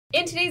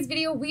In today's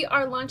video, we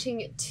are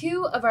launching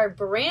 2 of our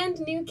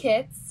brand new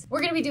kits. We're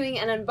going to be doing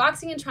an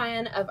unboxing and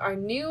try-on of our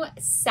new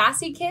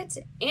Sassy Kit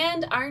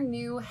and our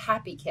new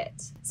Happy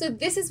Kit. So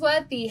this is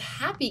what the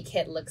Happy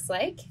Kit looks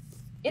like.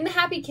 In the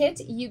Happy Kit,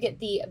 you get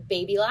the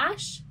Baby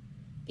Lash,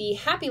 the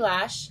Happy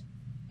Lash,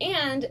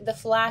 and the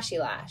Flashy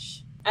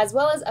Lash, as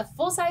well as a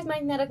full-size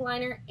magnetic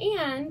liner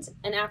and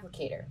an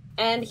applicator.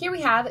 And here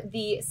we have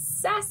the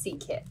Sassy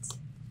Kit.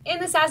 In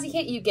the Sassy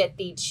Kit, you get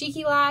the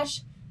Cheeky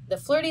Lash, the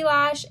Flirty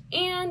Lash,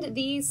 and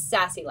the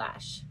Sassy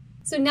Lash.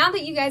 So now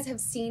that you guys have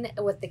seen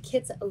what the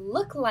kits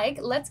look like,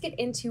 let's get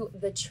into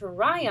the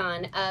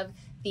try-on of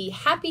the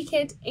Happy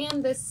Kit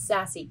and the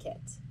Sassy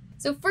Kit.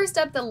 So first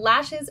up, the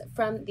lashes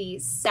from the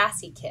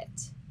Sassy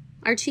Kit.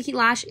 Our Cheeky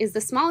Lash is the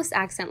smallest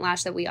accent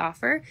lash that we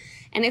offer,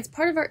 and it's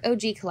part of our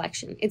OG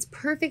collection. It's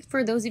perfect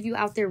for those of you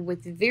out there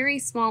with very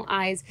small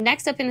eyes.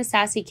 Next up in the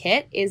Sassy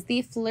Kit is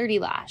the Flirty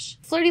Lash.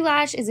 Flirty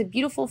Lash is a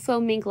beautiful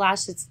faux mink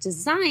lash that's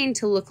designed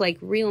to look like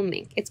real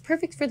mink. It's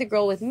perfect for the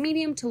girl with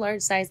medium to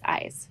large size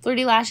eyes.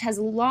 Flirty Lash has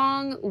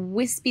long,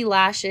 wispy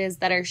lashes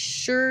that are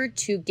sure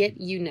to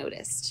get you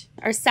noticed.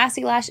 Our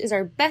Sassy Lash is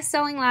our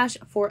best-selling lash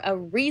for a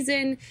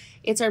reason.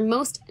 It's our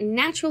most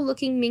natural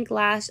looking mink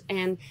lash,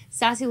 and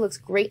Sassy looks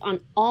great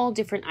on all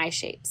different eye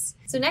shapes.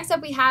 So next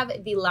up we have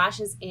the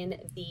lashes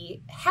in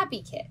the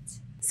Happy Kit.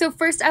 So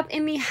first up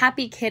in the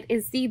Happy Kit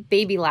is the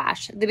Baby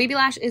Lash. The Baby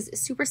Lash is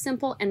super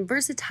simple and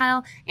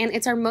versatile, and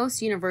it's our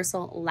most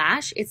universal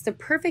lash. It's the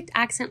perfect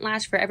accent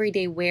lash for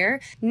everyday wear.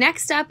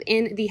 Next up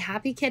in the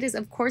Happy Kit is,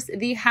 of course,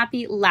 the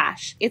Happy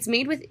Lash. It's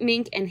made with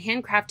mink and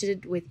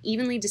handcrafted with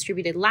evenly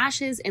distributed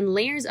lashes and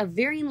layers of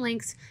varying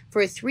lengths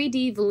for a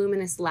 3D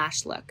voluminous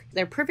lash look.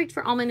 They're perfect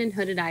for almond and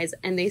hooded eyes,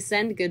 and they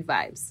send good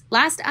vibes.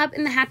 Last up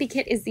in the Happy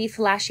Kit is the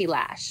Flashy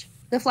Lash.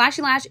 The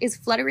Flashy Lash is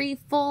fluttery,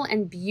 full,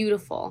 and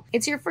beautiful.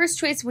 It's your first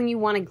choice when you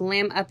want to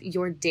glam up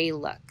your day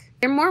look.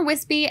 They're more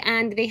wispy,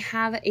 and they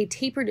have a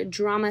tapered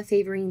drama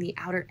favoring the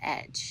outer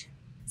edge.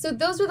 So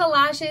those were the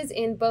lashes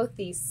in both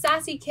the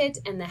Sassy Kit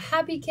and the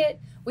Happy Kit.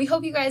 We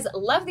hope you guys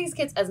love these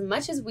kits as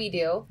much as we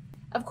do.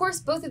 Of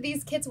course, both of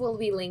these kits will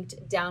be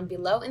linked down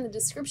below in the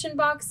description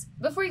box.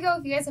 Before you go,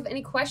 if you guys have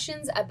any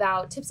questions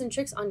about tips and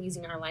tricks on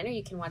using our liner,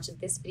 you can watch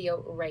this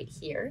video right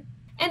here.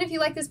 And if you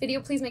like this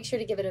video, please make sure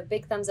to give it a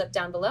big thumbs up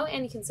down below,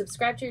 and you can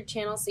subscribe to your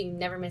channel so you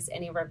never miss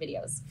any of our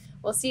videos.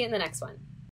 We'll see you in the next one.